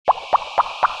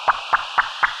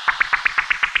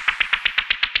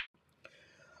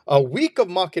A week of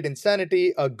market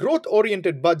insanity, a growth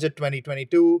oriented budget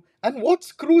 2022, and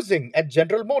what's cruising at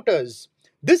General Motors.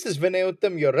 This is Vinay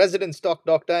Uttam, your resident stock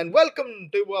doctor, and welcome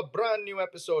to a brand new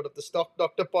episode of the Stock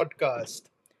Doctor podcast.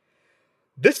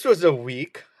 This was a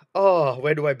week.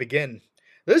 Where do I begin?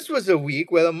 This was a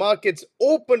week where the markets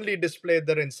openly displayed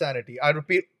their insanity. I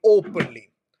repeat, openly.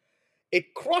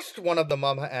 It crushed one of the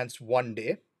mama ants one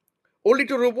day, only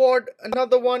to reward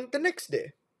another one the next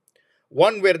day.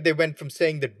 One where they went from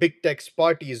saying that big tech's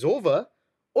party is over,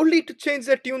 only to change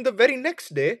their tune the very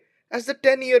next day as the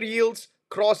 10-year yields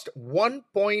crossed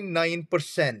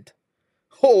 1.9%.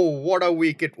 Oh, what a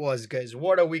week it was, guys.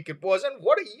 What a week it was, and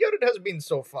what a year it has been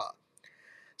so far.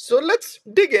 So let's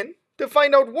dig in to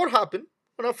find out what happened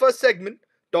on our first segment,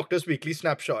 Doctor's Weekly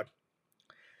Snapshot.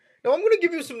 Now I'm going to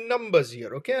give you some numbers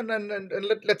here, okay? And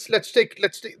let's take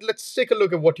a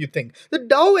look at what you think. The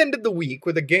Dow ended the week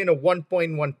with a gain of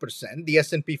 1.1%. The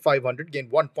S&P 500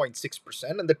 gained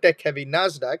 1.6%, and the tech-heavy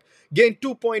Nasdaq gained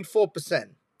 2.4%.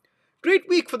 Great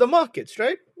week for the markets,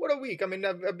 right? What a week! I mean,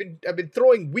 I've been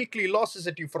throwing weekly losses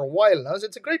at you for a while now. So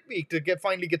it's a great week to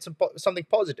finally get something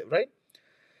positive, right?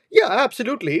 Yeah,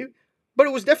 absolutely. But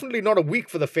it was definitely not a week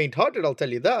for the faint-hearted. I'll tell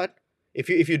you that. If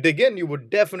you dig in, you would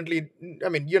definitely. I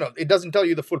mean, it doesn't tell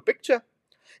you the full picture.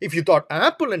 If you thought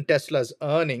Apple and Tesla's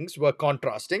earnings were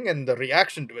contrasting and the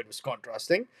reaction to it was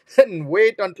contrasting, then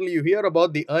wait until you hear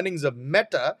about the earnings of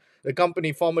Meta, the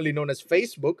company formerly known as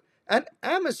Facebook, and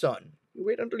Amazon.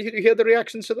 Wait until you hear the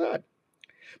reactions to that.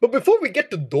 But before we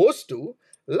get to those two,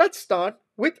 let's start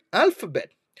with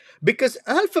Alphabet. Because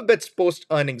Alphabet's post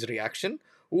earnings reaction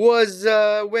was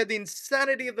where the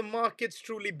insanity of the markets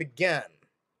truly began.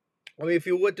 I mean, if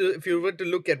you were to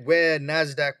look at where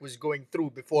Nasdaq was going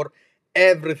through before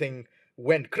everything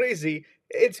went crazy,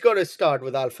 it's got to start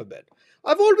with Alphabet.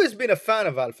 I've always been a fan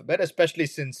of Alphabet, especially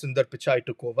since Sundar Pichai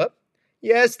took over.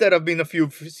 Yes, there have been a few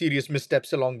serious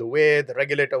missteps along the way. The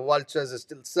regulator vultures are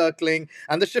still circling,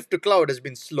 and the shift to cloud has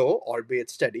been slow, albeit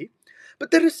steady.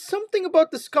 But there is something about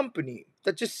this company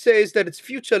that just says that its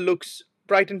future looks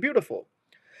bright and beautiful.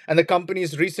 And the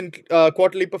company's recent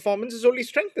quarterly performance has only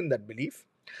strengthened that belief.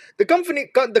 The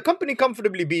company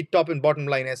comfortably beat top and bottom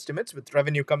line estimates, with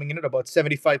revenue coming in at about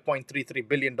 $75.33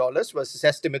 billion versus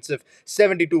estimates of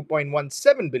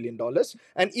 $72.17 billion,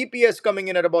 and EPS coming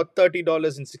in at about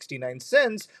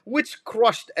 $30.69, which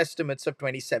crushed estimates of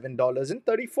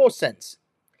 $27.34.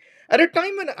 At a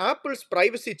time when Apple's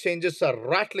privacy changes are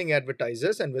rattling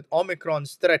advertisers, and with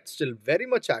Omicron's threat still very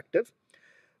much active,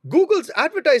 Google's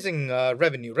advertising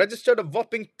revenue registered a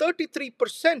whopping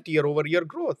 33% year over year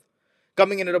growth,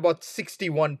 coming in at about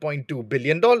 $61.2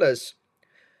 billion.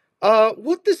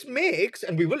 What this makes,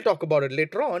 and we will talk about it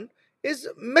later on, is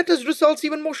Meta's results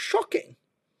even more shocking.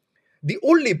 The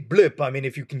only blip, I mean,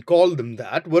 if you can call them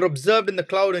that, were observed in the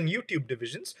cloud and YouTube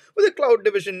divisions, with the cloud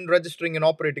division registering an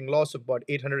operating loss of about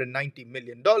 $890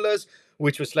 million,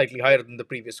 which was slightly higher than the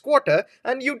previous quarter,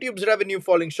 and YouTube's revenue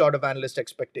falling short of analyst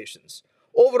expectations.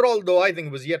 Overall, though, I think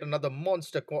it was yet another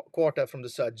monster quarter from the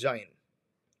search giant.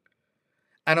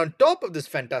 And on top of this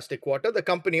fantastic quarter, the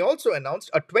company also announced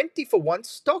a 20-for-1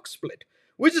 stock split,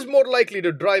 which is more likely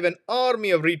to drive an army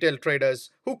of retail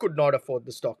traders who could not afford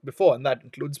the stock before, and that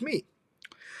includes me.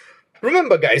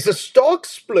 Remember, guys, a stock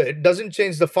split doesn't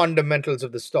change the fundamentals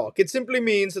of the stock. It simply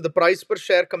means that the price per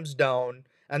share comes down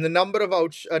and the number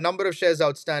of shares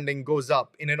outstanding goes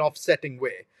up in an offsetting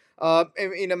way.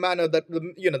 In a manner that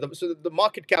so the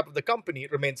market cap of the company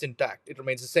remains intact. It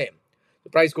remains the same.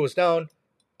 The price goes down,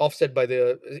 offset by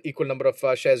the equal number of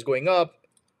shares going up,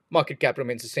 market cap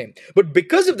remains the same. But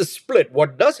because of the split,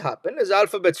 what does happen is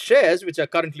Alphabet's shares, which are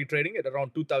currently trading at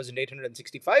around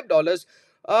 $2,865,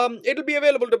 it'll be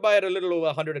available to buy at a little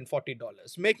over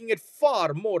 $140, making it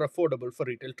far more affordable for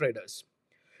retail traders.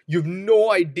 You've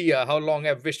no idea how long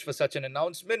I've wished for such an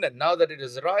announcement, and now that it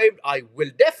has arrived, I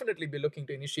will definitely be looking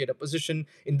to initiate a position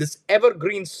in this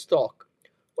evergreen stock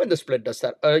when the split does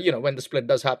that. When the split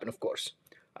does happen, of course.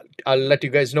 I'll let you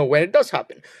guys know when it does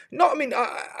happen. No, I mean,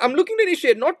 I'm looking to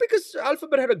initiate not because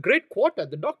Alphabet had a great quarter.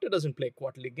 The doctor doesn't play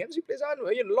quarterly games. He plays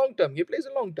long-term. He plays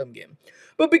a long-term game.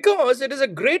 But because it is a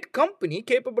great company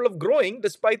capable of growing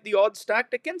despite the odds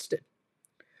stacked against it.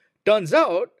 Turns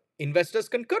out, investors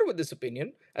concur with this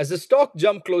opinion as the stock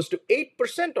jumped close to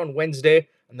 8% on Wednesday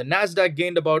and the Nasdaq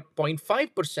gained about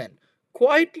 0.5%,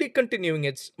 quietly continuing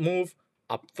its move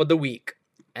up for the week.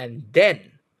 And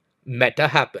then Meta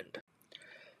happened.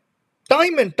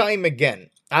 Time and time again,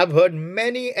 I've heard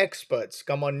many experts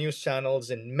come on news channels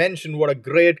and mention what a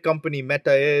great company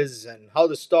Meta is and how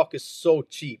the stock is so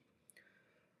cheap.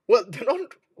 Well, they're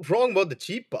not Wrong about the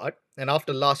cheap part, and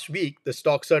after last week, the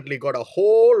stock certainly got a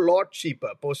whole lot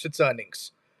cheaper post its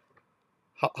earnings.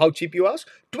 How cheap, you ask?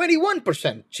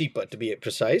 21% cheaper to be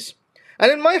precise.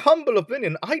 And in my humble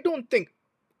opinion, I don't think,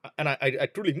 and I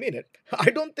truly mean it,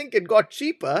 I don't think it got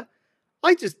cheaper.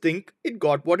 I just think it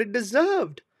got what it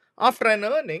deserved. After an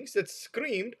earnings that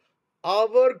screamed,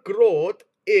 our growth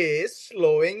is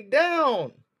slowing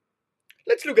down.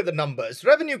 Let's look at the numbers.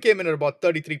 Revenue came in at about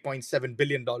 $33.7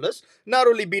 billion,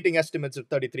 narrowly beating estimates of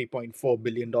 $33.4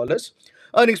 billion.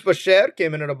 Earnings per share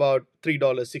came in at about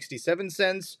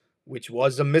 $3.67, which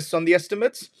was a miss on the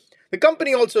estimates. The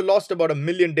company also lost about a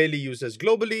million daily users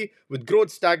globally, with growth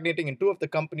stagnating in two of the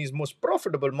company's most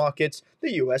profitable markets,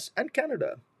 the US and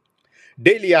Canada.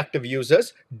 Daily active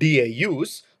users,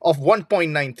 DAUs, of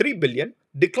 1.93 billion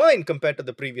declined compared to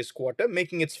the previous quarter,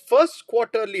 making its first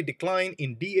quarterly decline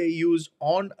in DAUs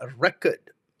on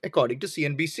record, according to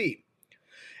CNBC.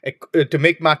 To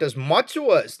make matters much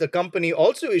worse, the company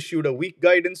also issued a weak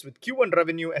guidance with Q1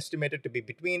 revenue estimated to be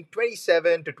between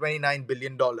 $27 to $29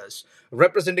 billion,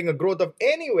 representing a growth of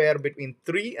anywhere between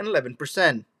 3 and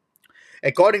 11%.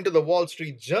 According to the Wall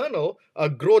Street Journal, a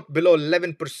growth below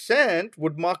 11%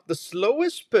 would mark the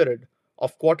slowest period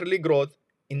of quarterly growth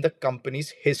in the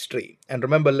company's history. And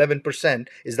remember, 11%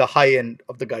 is the high end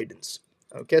of the guidance.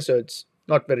 Okay, so it's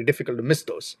not very difficult to miss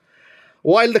those.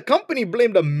 While the company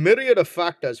blamed a myriad of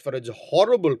factors for its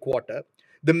horrible quarter,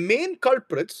 the main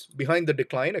culprits behind the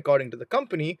decline, according to the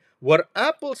company, were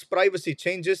Apple's privacy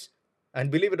changes and,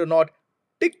 believe it or not,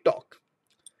 TikTok.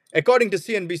 According to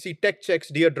CNBC Tech Check's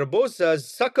Deirdre Bosa,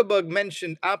 Zuckerberg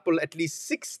mentioned Apple at least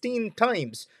 16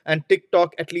 times and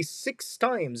TikTok at least 6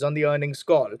 times on the earnings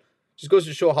call. Just goes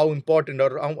to show how important, or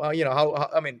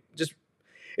just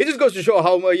it just goes to show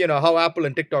how how Apple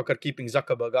and TikTok are keeping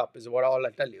Zuckerberg up is what all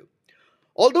I tell you.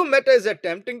 Although Meta is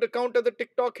attempting to counter the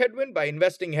TikTok headwind by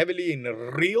investing heavily in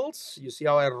Reels, you see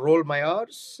how I roll my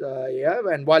R's?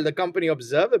 And while the company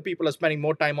observed that people are spending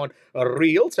more time on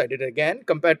Reels, I did it again,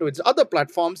 compared to its other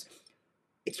platforms,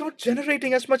 it's not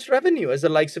generating as much revenue as the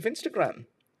likes of Instagram.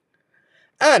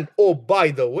 And, oh,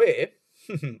 by the way,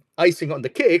 icing on the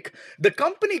cake, the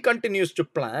company continues to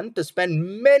plan to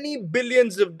spend many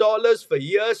billions of dollars for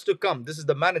years to come. This is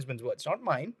the management's words, not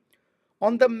mine,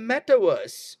 on the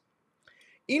metaverse.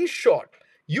 In short,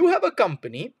 you have a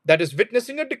company that is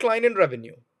witnessing a decline in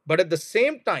revenue, but at the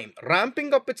same time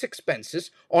ramping up its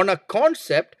expenses on a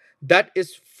concept that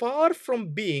is far from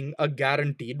being a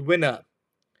guaranteed winner.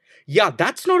 Yeah,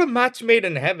 that's not a match made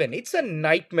in heaven, it's a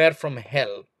nightmare from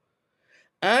hell.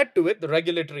 Add to it the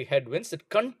regulatory headwinds that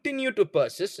continue to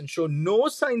persist and show no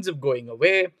signs of going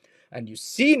away, and you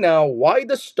see now why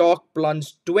the stock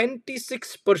plunged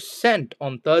 26%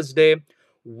 on Thursday,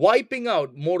 wiping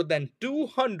out more than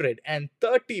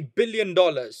 $230 billion,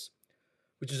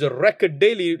 which is a record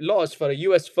daily loss for a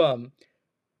US firm,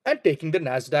 and taking the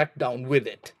Nasdaq down with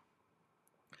it.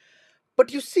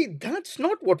 But you see, that's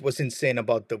not what was insane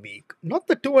about the week. Not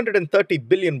the 230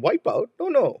 billion wipeout. No,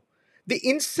 no. The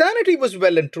insanity was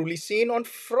well and truly seen on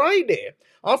Friday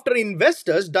after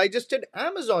investors digested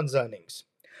Amazon's earnings.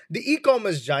 The e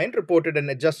commerce giant reported an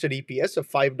adjusted EPS of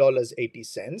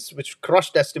 $5.80, which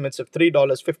crushed estimates of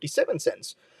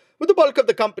 $3.57, with the bulk of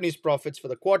the company's profits for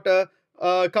the quarter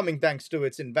coming thanks to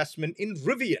its investment in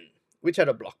Rivian, which had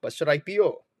a blockbuster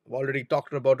IPO. We've already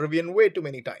talked about Rivian way too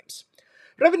many times.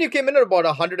 Revenue came in at about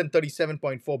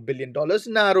 $137.4 billion,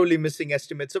 narrowly missing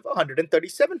estimates of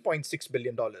 $137.6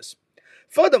 billion.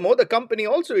 Furthermore, the company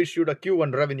also issued a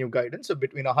Q1 revenue guidance of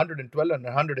between $112 and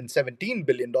 $117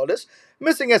 billion,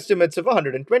 missing estimates of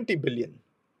 $120 billion.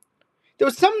 There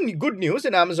was some good news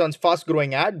in Amazon's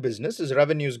fast-growing ad business as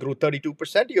revenues grew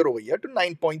 32% year over year to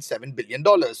 $9.7 billion.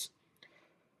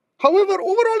 However,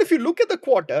 overall, if you look at the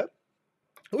quarter,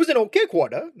 it was an okay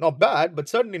quarter, not bad, but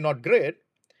certainly not great.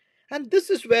 And this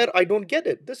is where I don't get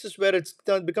it. This is where it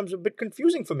becomes a bit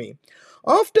confusing for me.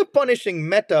 After punishing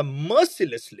Meta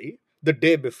mercilessly the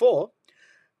day before,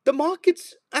 the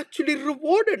markets actually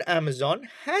rewarded Amazon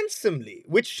handsomely,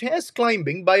 with shares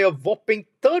climbing by a whopping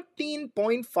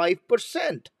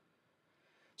 13.5%.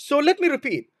 So let me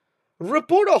repeat.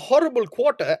 Report a horrible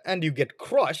quarter and you get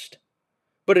crushed,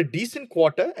 but a decent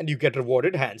quarter and you get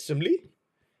rewarded handsomely.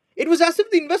 It was as if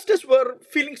the investors were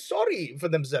feeling sorry for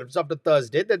themselves after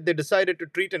Thursday that they decided to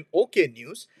treat an okay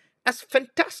news as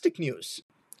fantastic news.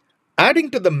 Adding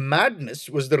to the madness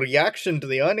was the reaction to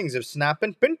the earnings of Snap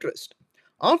and Pinterest.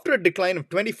 After a decline of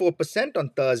 24%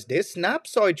 on Thursday, Snap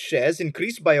saw its shares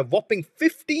increase by a whopping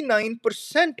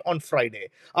 59% on Friday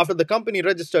after the company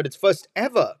registered its first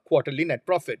ever quarterly net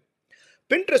profit.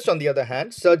 Pinterest, on the other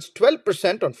hand, surged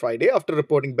 12% on Friday after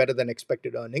reporting better than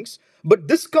expected earnings, but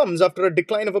this comes after a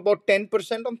decline of about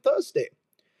 10% on Thursday.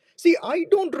 See, I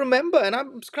don't remember, and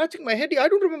I'm scratching my head here, I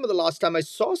don't remember the last time I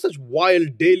saw such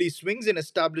wild daily swings in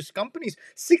established companies,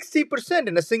 60%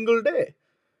 in a single day.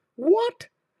 What?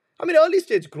 I mean, early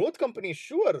stage growth companies,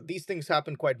 sure, these things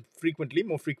happen quite frequently,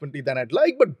 more frequently than I'd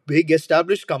like, but big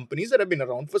established companies that have been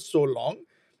around for so long,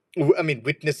 I mean,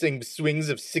 witnessing swings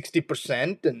of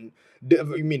 60% and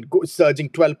surging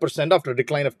 12% after a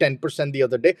decline of 10% the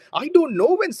other day. I don't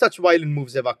know when such violent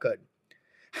moves have occurred.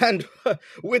 And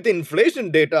with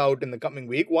inflation data out in the coming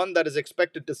week, one that is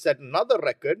expected to set another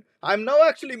record, I'm now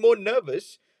actually more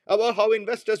nervous about how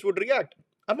investors would react.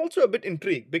 I'm also a bit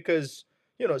intrigued because,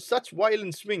 such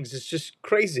violent swings is just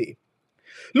crazy.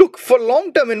 Look, for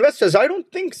long-term investors, I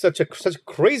don't think such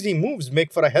crazy moves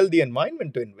make for a healthy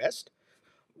environment to invest.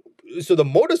 So the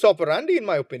modus operandi, in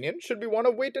my opinion, should be one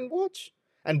of wait and watch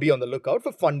and be on the lookout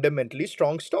for fundamentally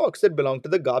strong stocks that belong to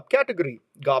the GARP category,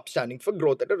 GARP standing for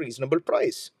growth at a reasonable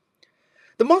price.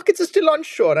 The markets are still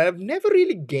unsure and have never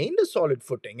really gained a solid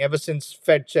footing ever since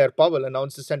Fed Chair Powell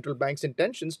announced the central bank's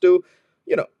intentions to,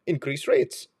 increase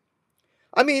rates.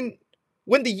 I mean,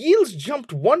 when the yields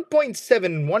jumped 1.7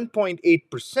 and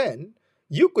 1.8%,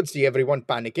 you could see everyone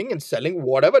panicking and selling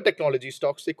whatever technology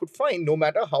stocks they could find, no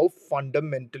matter how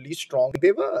fundamentally strong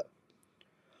they were.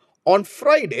 On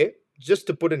Friday, just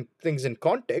to put things in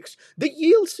context, the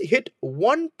yields hit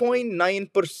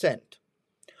 1.9%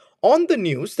 on the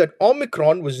news that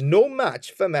Omicron was no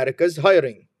match for America's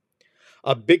hiring.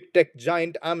 A big tech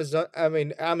giant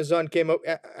Amazon came up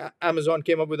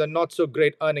with a not so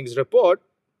great earnings report,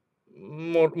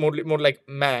 more like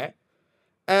meh,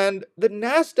 and the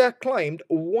Nasdaq climbed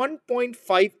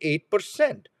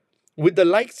 1.58%, with the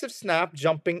likes of Snap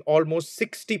jumping almost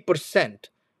 60%.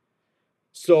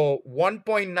 So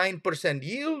 1.9%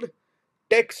 yield,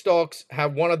 tech stocks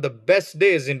have one of the best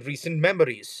days in recent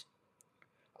memories.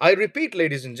 I repeat,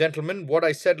 ladies and gentlemen, what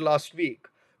I said last week.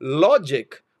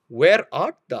 Logic, where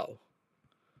art thou?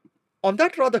 On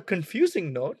that rather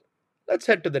confusing note, let's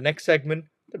head to the next segment,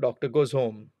 The Doctor Goes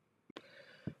Home.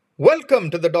 Welcome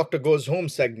to the Doctor Goes Home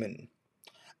segment.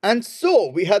 And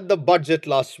so we had the budget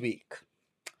last week.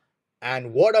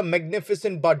 And what a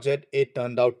magnificent budget it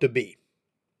turned out to be.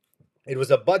 It was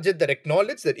a budget that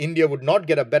acknowledged that India would not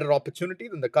get a better opportunity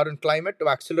than the current climate to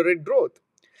accelerate growth.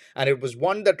 And it was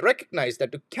one that recognized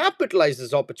that to capitalize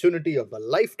this opportunity of a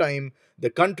lifetime, the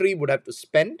country would have to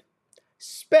spend,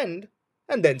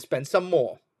 and then spend some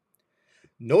more.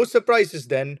 No surprises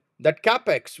then that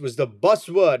capex was the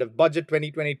buzzword of Budget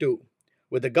 2022,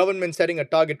 with the government setting a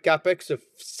target capex of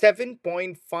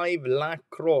 7.5 lakh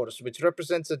crores, which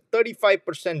represents a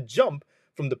 35% jump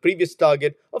from the previous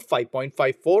target of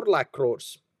 5.54 lakh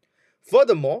crores.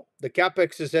 Furthermore, the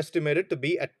capex is estimated to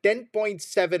be at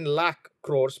 10.7 lakh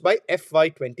crores by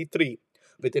FY23,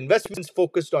 with investments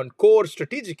focused on core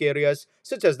strategic areas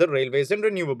such as the railways and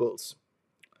renewables.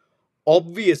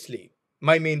 Obviously,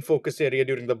 my main focus area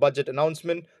during the budget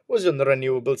announcement was on the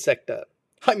renewable sector.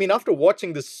 I mean, after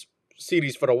watching this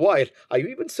series for a while, are you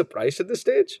even surprised at this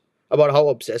stage about how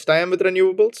obsessed I am with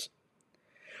renewables?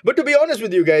 But to be honest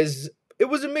with you guys, it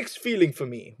was a mixed feeling for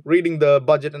me reading the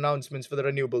budget announcements for the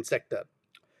renewable sector.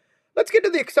 Let's get to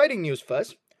the exciting news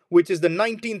first, which is the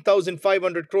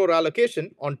 19,500 crore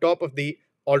allocation on top of the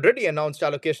already announced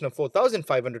allocation of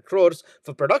 4,500 crores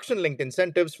for production-linked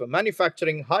incentives for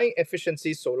manufacturing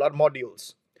high-efficiency solar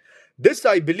modules. This,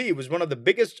 I believe, was one of the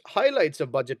biggest highlights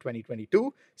of Budget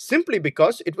 2022, simply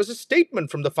because it was a statement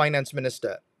from the finance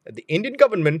minister that the Indian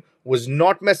government was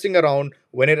not messing around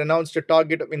when it announced a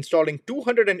target of installing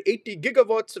 280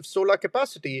 gigawatts of solar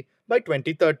capacity by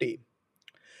 2030.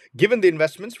 Given the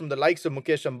investments from the likes of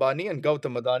Mukesh Ambani and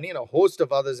Gautam Adani and a host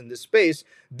of others in this space,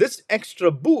 this extra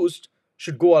boost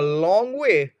should go a long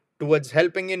way towards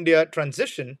helping India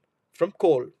transition from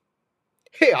coal.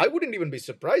 Hey, I wouldn't even be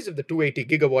surprised if the 280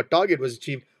 gigawatt target was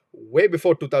achieved way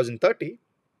before 2030.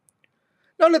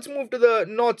 Now let's move to the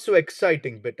not so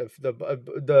exciting bit of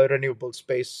the renewable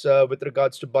space with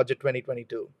regards to Budget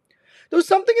 2022. There was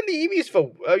something in the EVs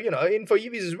for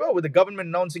EVs as well, with the government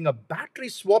announcing a battery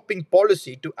swapping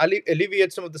policy to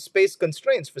alleviate some of the space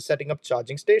constraints for setting up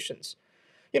charging stations,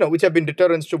 which have been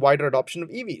deterrents to wider adoption of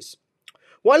EVs.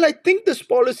 While I think this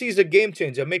policy is a game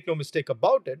changer, make no mistake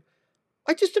about it,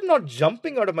 I just am not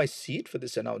jumping out of my seat for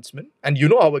this announcement. And you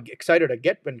know how excited I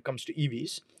get when it comes to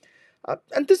EVs.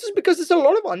 And this is because there's a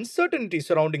lot of uncertainty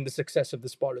surrounding the success of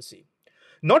this policy.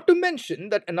 Not to mention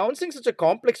that announcing such a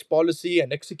complex policy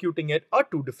and executing it are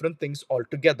two different things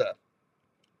altogether.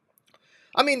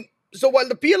 I mean, So while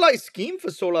the PLI scheme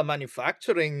for solar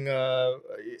manufacturing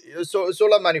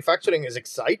is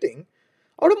exciting,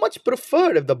 I would have much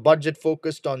preferred if the budget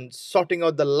focused on sorting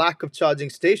out the lack of charging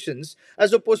stations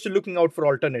as opposed to looking out for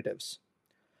alternatives.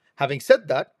 Having said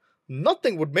that,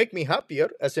 nothing would make me happier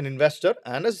as an investor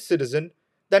and as a citizen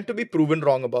than to be proven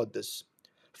wrong about this.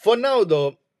 For now,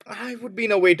 though, I would be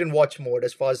in a wait and watch mode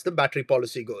as far as the battery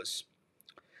policy goes.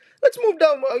 Let's move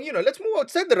down, let's move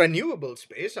outside the renewable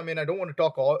space. I mean, I don't want to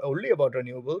talk only about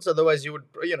renewables. Otherwise,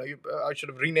 I should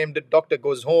have renamed it Doctor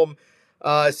Goes Home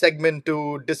segment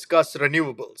to discuss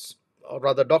renewables. Or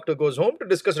rather, Doctor Goes Home to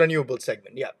discuss renewable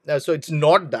segment. Yeah. So it's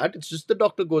not that, it's just the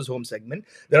Doctor Goes Home segment.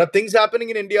 There are things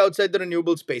happening in India outside the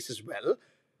renewable space as well.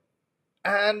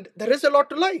 And there is a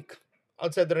lot to like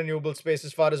outside the renewable space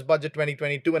as far as Budget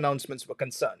 2022 announcements were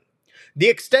concerned. The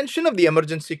extension of the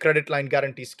emergency credit line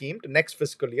guarantee scheme to next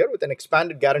fiscal year with an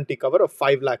expanded guarantee cover of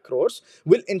 5 lakh crores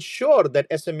will ensure that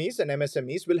SMEs and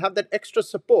MSMEs will have that extra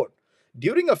support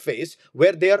during a phase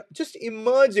where they are just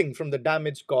emerging from the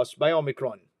damage caused by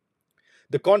Omicron.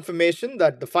 The confirmation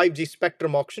that the 5G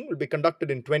spectrum auction will be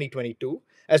conducted in 2022,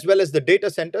 as well as the data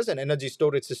centers and energy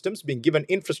storage systems being given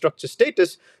infrastructure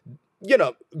status,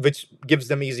 which gives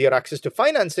them easier access to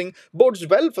financing, bodes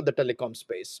well for the telecom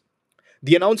space.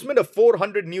 The announcement of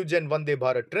 400 new Gen Vande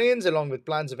Bharat trains, along with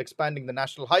plans of expanding the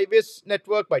national highways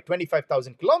network by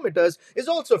 25,000 kilometers, is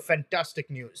also fantastic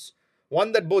news.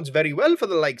 One that bodes very well for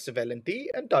the likes of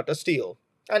L&T and Tata Steel.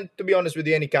 And to be honest with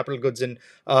you, any capital goods in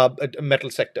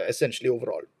metal sector, essentially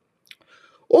overall.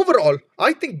 Overall,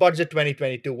 I think Budget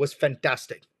 2022 was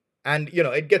fantastic. And,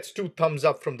 it gets 2 thumbs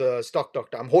up from the stock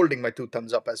doctor. I'm holding my 2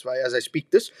 thumbs up as I speak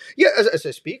this. Yeah, as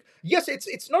I speak. Yes,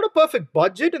 it's not a perfect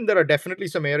budget, and there are definitely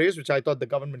some areas which I thought the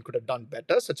government could have done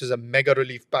better, such as a mega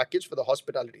relief package for the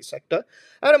hospitality sector,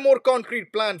 and a more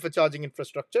concrete plan for charging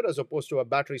infrastructure as opposed to a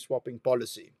battery swapping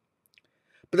policy.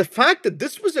 But the fact that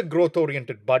this was a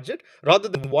growth-oriented budget, rather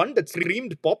than one that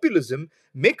screamed populism,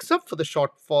 makes up for the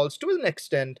shortfalls to an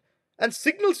extent and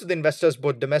signals to the investors,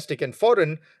 both domestic and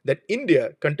foreign, that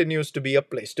India continues to be a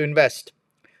place to invest.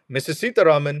 Mrs.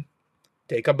 Sitaraman,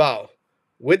 take a bow.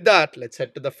 With that, let's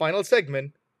head to the final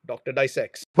segment, Dr.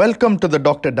 Dissects. Welcome to the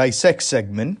Dr. Dissects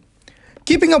segment.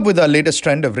 Keeping up with our latest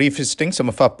trend of revisiting some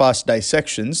of our past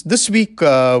dissections, this week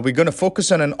we're going to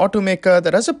focus on an automaker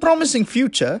that has a promising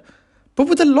future, but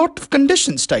with a lot of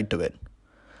conditions tied to it.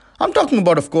 I'm talking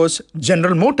about, of course,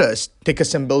 General Motors, ticker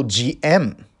symbol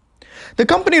GM. The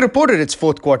company reported its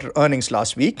fourth quarter earnings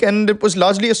last week, and it was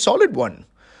largely a solid one.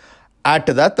 Add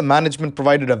to that, the management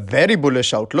provided a very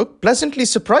bullish outlook, pleasantly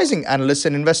surprising analysts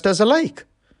and investors alike.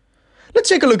 Let's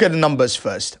take a look at the numbers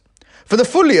first. For the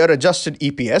full year, adjusted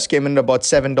EPS came in at about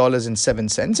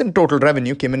 $7.07, and total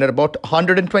revenue came in at about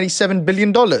 $127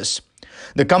 billion.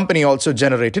 The company also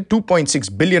generated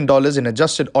 $2.6 billion in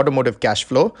adjusted automotive cash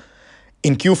flow.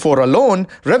 In Q4 alone,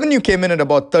 revenue came in at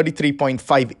about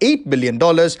 $33.58 billion,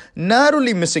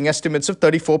 narrowly missing estimates of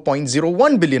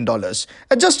 $34.01 billion.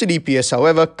 Adjusted EPS,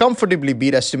 however, comfortably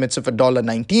beat estimates of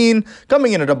 $1.19,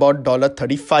 coming in at about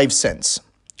 $1.35.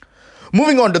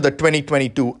 Moving on to the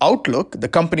 2022 outlook, the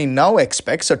company now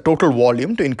expects a total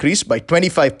volume to increase by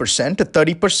 25% to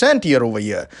 30% year over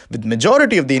year, with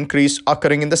majority of the increase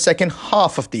occurring in the second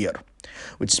half of the year,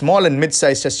 with small and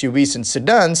mid-sized SUVs and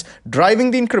sedans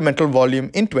driving the incremental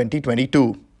volume in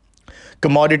 2022.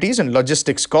 Commodities and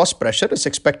logistics cost pressure is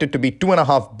expected to be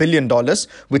 $2.5 billion,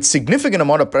 with significant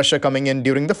amount of pressure coming in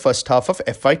during the first half of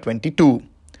FY22.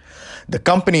 The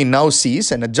company now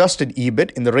sees an adjusted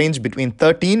EBIT in the range between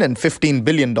 $13 and $15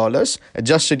 billion,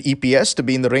 adjusted EPS to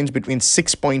be in the range between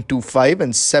 $6.25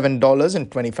 and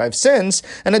 $7.25,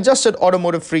 and adjusted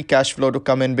automotive free cash flow to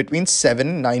come in between $7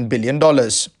 and $9 billion.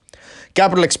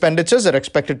 Capital expenditures are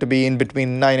expected to be in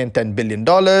between $9 and $10 billion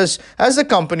as the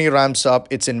company ramps up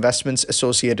its investments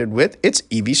associated with its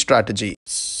EV strategy.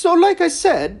 So like I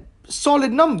said,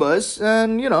 solid numbers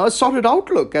and, a solid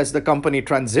outlook as the company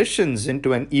transitions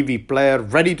into an EV player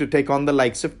ready to take on the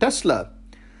likes of Tesla.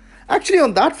 Actually,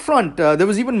 on that front, there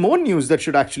was even more news that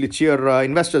should actually cheer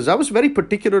investors. I was very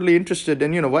particularly interested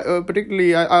in,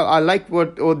 I like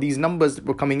what these numbers that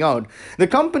were coming out. The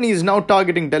company is now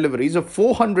targeting deliveries of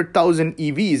 400,000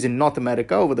 EVs in North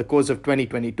America over the course of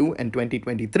 2022 and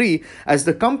 2023 as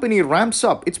the company ramps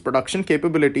up its production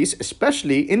capabilities,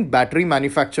 especially in battery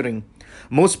manufacturing.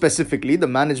 More specifically, the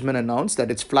management announced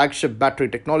that its flagship battery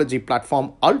technology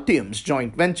platform Ultium's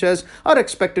joint ventures are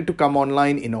expected to come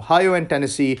online in Ohio and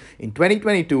Tennessee in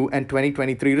 2022 and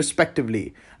 2023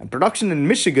 respectively, and production in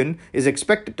Michigan is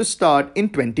expected to start in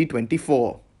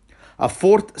 2024. A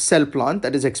fourth cell plant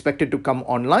that is expected to come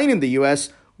online in the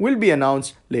US will be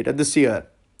announced later this year.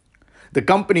 The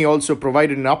company also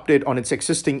provided an update on its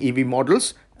existing EV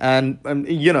models, and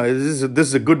this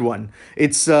is a good one.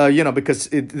 It's because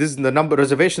this is the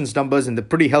reservations numbers, and they're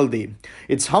pretty healthy.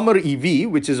 Its Hummer EV,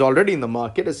 which is already in the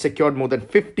market, has secured more than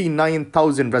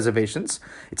 59,000 reservations.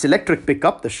 Its electric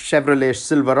pickup, the Chevrolet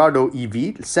Silverado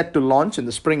EV, set to launch in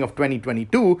the spring of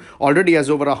 2022, already has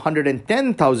over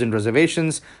 110,000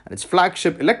 reservations, and its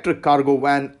flagship electric cargo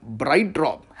van Bright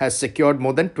Drop has secured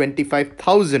more than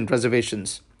 25,000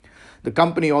 reservations. The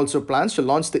company also plans to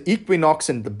launch the Equinox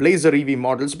and the Blazer EV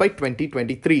models by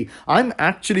 2023. I'm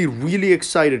actually really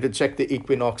excited to check the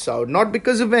Equinox out, not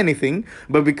because of anything,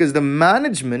 but because the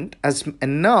management has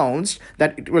announced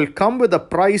that it will come with a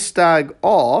price tag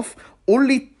of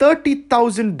only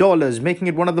 $30,000, making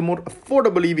it one of the more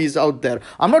affordable EVs out there.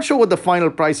 I'm not sure what the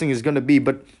final pricing is going to be,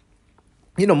 but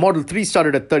Model 3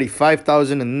 started at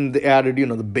 35,000, and then they added,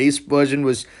 the base version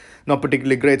was not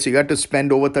particularly great, so you had to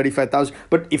spend over 35,000.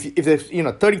 But if there's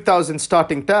 30,000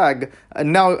 starting tag,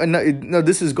 now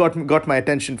this has got my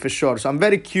attention for sure. So I'm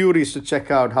very curious to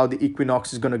check out how the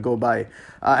Equinox is going to go by,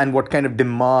 and what kind of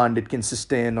demand it can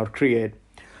sustain or create.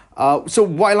 So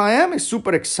while I am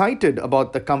super excited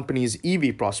about the company's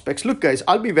EV prospects, look guys,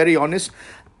 I'll be very honest.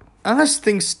 As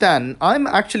things stand, I'm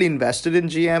actually invested in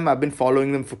GM. I've been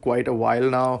following them for quite a while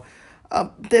now.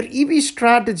 Their EV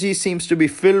strategy seems to be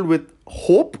filled with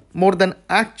hope more than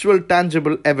actual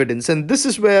tangible evidence, and this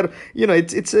is where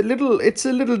it's a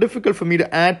little difficult for me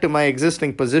to add to my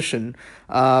existing position.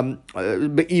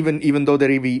 But even though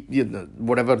their EV,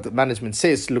 whatever the management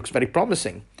says, looks very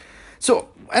promising. So,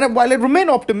 and while I remain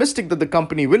optimistic that the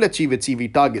company will achieve its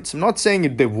EV targets, I'm not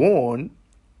saying they won't.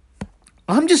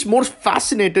 I'm just more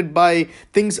fascinated by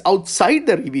things outside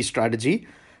their EV strategy,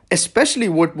 especially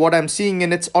what I'm seeing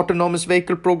in its autonomous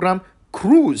vehicle program,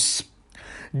 Cruis.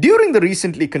 During the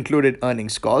recently concluded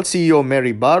earnings call, CEO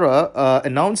Mary Barra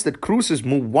announced that Cruis has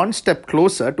moved one step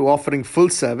closer to offering full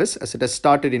service, as it has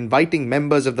started inviting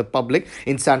members of the public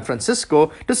in San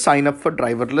Francisco to sign up for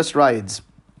driverless rides.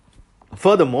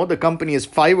 Furthermore, the company has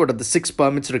 5 out of the 6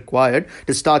 permits required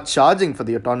to start charging for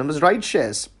the autonomous ride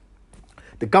shares.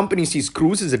 The company sees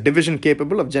Cruis as a division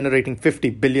capable of generating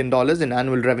 $50 billion in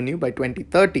annual revenue by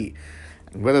 2030.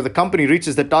 Whether the company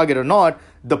reaches the target or not,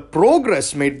 the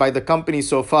progress made by the company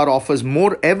so far offers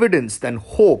more evidence than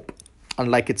hope,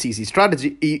 unlike its EV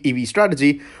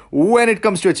strategy, when it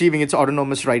comes to achieving its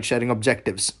autonomous ride-sharing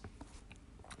objectives.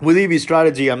 With EV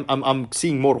strategy, I'm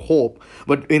seeing more hope,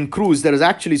 but in Cruis, there is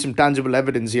actually some tangible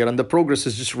evidence here, and the progress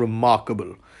is just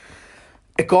remarkable.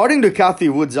 According to Cathie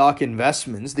Wood's ARK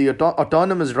Investments, the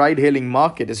autonomous ride-hailing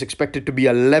market is expected to be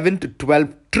 $11 to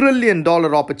 $12 trillion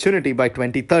opportunity by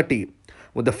 2030.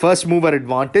 With the first mover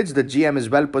advantage that GM is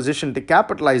well positioned to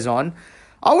capitalize on,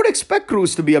 I would expect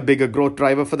Cruis to be a bigger growth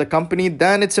driver for the company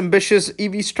than its ambitious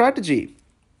EV strategy.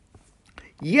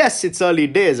 Yes, it's early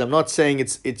days. I'm not saying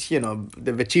it's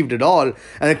they've achieved it all.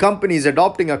 And the company is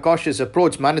adopting a cautious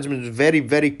approach. Management is very,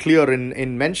 very clear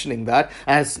in mentioning that,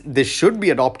 as they should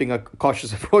be adopting a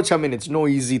cautious approach. I mean, it's no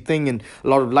easy thing, and a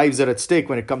lot of lives are at stake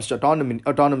when it comes to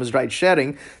autonomous ride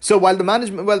sharing. So while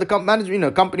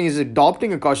the company is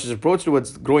adopting a cautious approach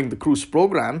towards growing the Cruis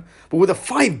program, but with a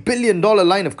 $5 billion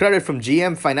line of credit from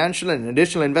GM Financial and an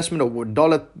additional investment of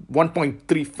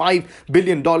 $1.35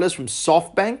 billion from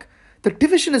SoftBank, the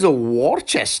division is a war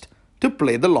chest to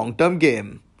play the long-term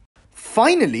game.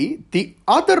 Finally, the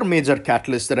other major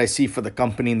catalyst that I see for the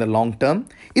company in the long term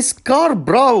is Car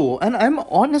Bravo. And I'm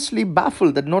honestly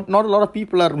baffled that not a lot of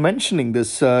people are mentioning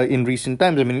this in recent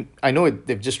times. I mean, I know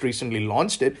they've just recently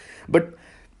launched it, but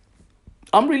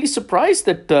I'm really surprised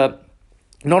that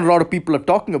not a lot of people are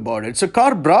talking about it. So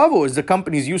Car Bravo is the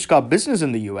company's used car business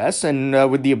in the US, and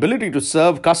with the ability to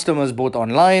serve customers both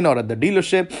online or at the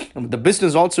dealership, and with the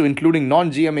business also including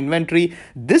non-GM inventory,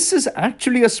 this is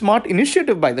actually a smart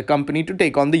initiative by the company to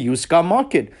take on the used car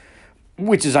market,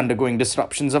 which is undergoing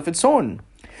disruptions of its own.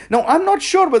 Now, I'm not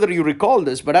sure whether you recall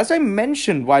this, but as I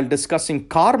mentioned while discussing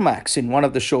CarMax in one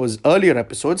of the show's earlier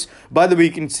episodes, by the way,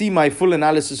 you can see my full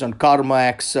analysis on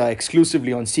CarMax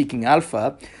exclusively on Seeking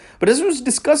Alpha. But as I was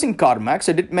discussing CarMax,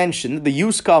 I did mention that the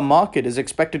used car market is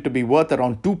expected to be worth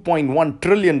around $2.1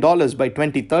 trillion by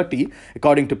 2030,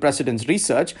 according to Precedent's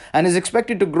research, and is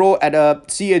expected to grow at a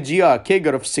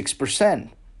CAGR of 6%.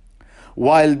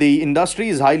 While the industry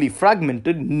is highly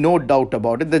fragmented, no doubt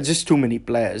about it, there's just too many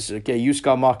players. Okay, used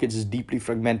car market is deeply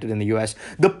fragmented in the US.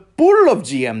 The pull of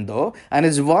GM, though, and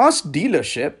its vast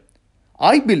dealership,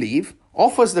 I believe,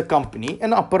 offers the company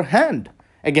an upper hand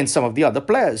against some of the other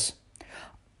players.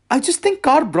 I just think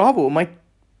Car Bravo might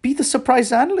be the surprise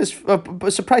catalyst for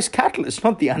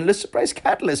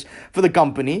the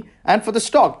company and for the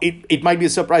stock. It might be a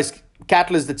surprise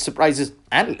catalyst that surprises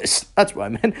analysts, that's what I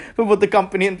meant, for both the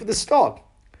company and for the stock.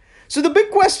 So the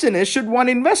big question is, should one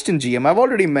invest in GM? I've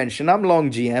already mentioned I'm long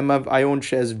GM. I own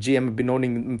shares of GM. I've been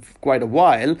owning them for quite a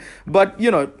while. But,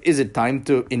 is it time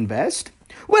to invest?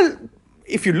 Well,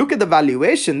 if you look at the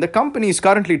valuation, the company is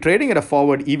currently trading at a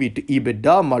forward EV to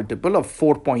EBITDA multiple of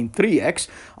 4.3x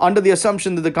under the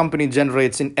assumption that the company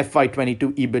generates in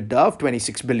FY22 EBITDA of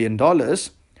 $26 billion.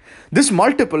 This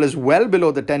multiple is well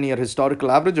below the 10-year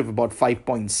historical average of about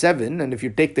 5.7. And if you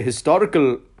take the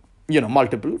historical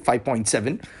multiple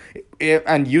 5.7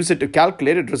 and use it to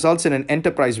calculate, it results in an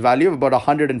enterprise value of about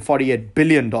 $148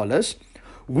 billion,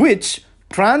 which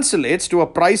translates to a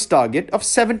price target of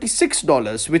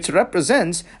 $76, which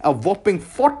represents a whopping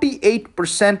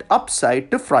 48% upside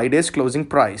to Friday's closing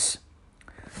price.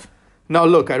 Now,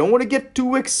 look, I don't want to get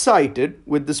too excited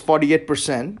with this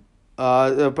 48%,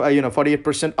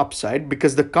 48% upside,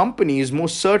 because the company is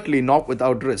most certainly not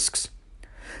without risks.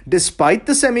 Despite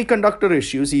the semiconductor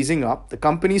issues easing up, the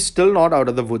company is still not out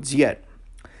of the woods yet.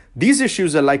 These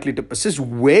issues are likely to persist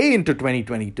way into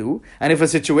 2022, and if a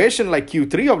situation like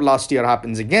Q3 of last year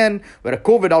happens again, where a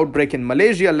COVID outbreak in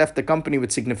Malaysia left the company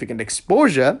with significant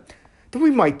exposure, then we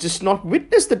might just not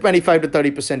witness the 25 to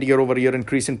 30% year-over-year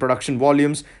increase in production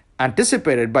volumes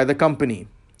anticipated by the company.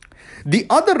 The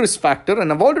other risk factor,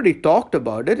 and I've already talked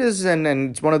about it, and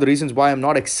it's one of the reasons why I'm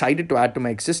not excited to add to my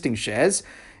existing shares,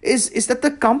 is that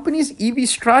the company's EV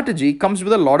strategy comes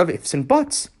with a lot of ifs and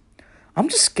buts. I'm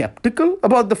just skeptical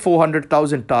about the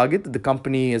 400,000 target that the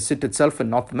company has set itself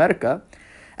in North America,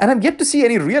 and I've yet to see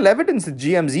any real evidence that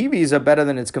GM's EVs are better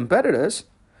than its competitors.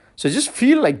 So I just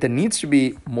feel like there needs to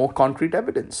be more concrete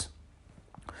evidence.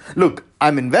 Look,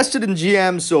 I'm invested in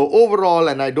GM, so overall,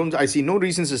 and I see no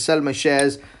reasons to sell my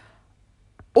shares.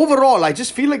 Overall, I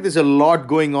just feel like there's a lot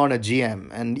going on at GM.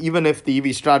 And even if the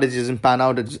EV strategy doesn't pan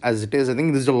out as it is, I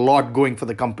think there's a lot going for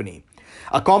the company.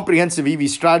 A comprehensive EV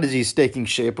strategy is taking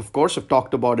shape, of course. I've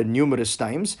talked about it numerous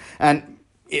times. And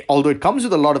although it comes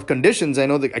with a lot of conditions, I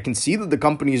know that I can see that the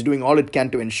company is doing all it can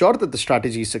to ensure that the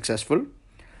strategy is successful.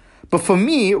 But for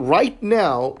me, right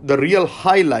now, the real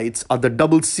highlights are the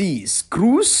double C's,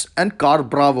 Cruis and Car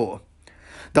Bravo.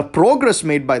 The progress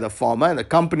made by the former and the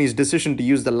company's decision to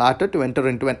use the latter to enter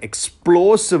into an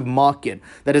explosive market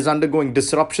that is undergoing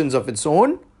disruptions of its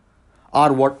own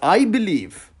are what I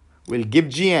believe will give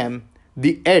GM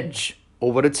the edge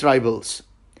over its rivals,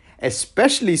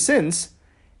 especially since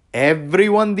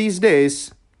everyone these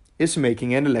days is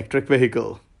making an electric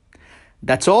vehicle.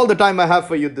 That's all the time I have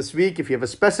for you this week. If you have a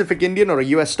specific Indian or a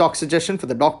US stock suggestion for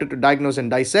the doctor to diagnose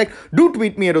and dissect, do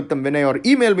tweet me at Uttam Vinay or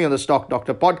email me on the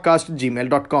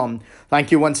stockdoctorpodcast@gmail.com.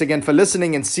 Thank you once again for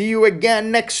listening and see you again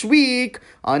next week.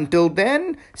 Until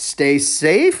then, stay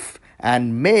safe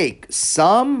and make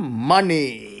some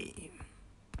money.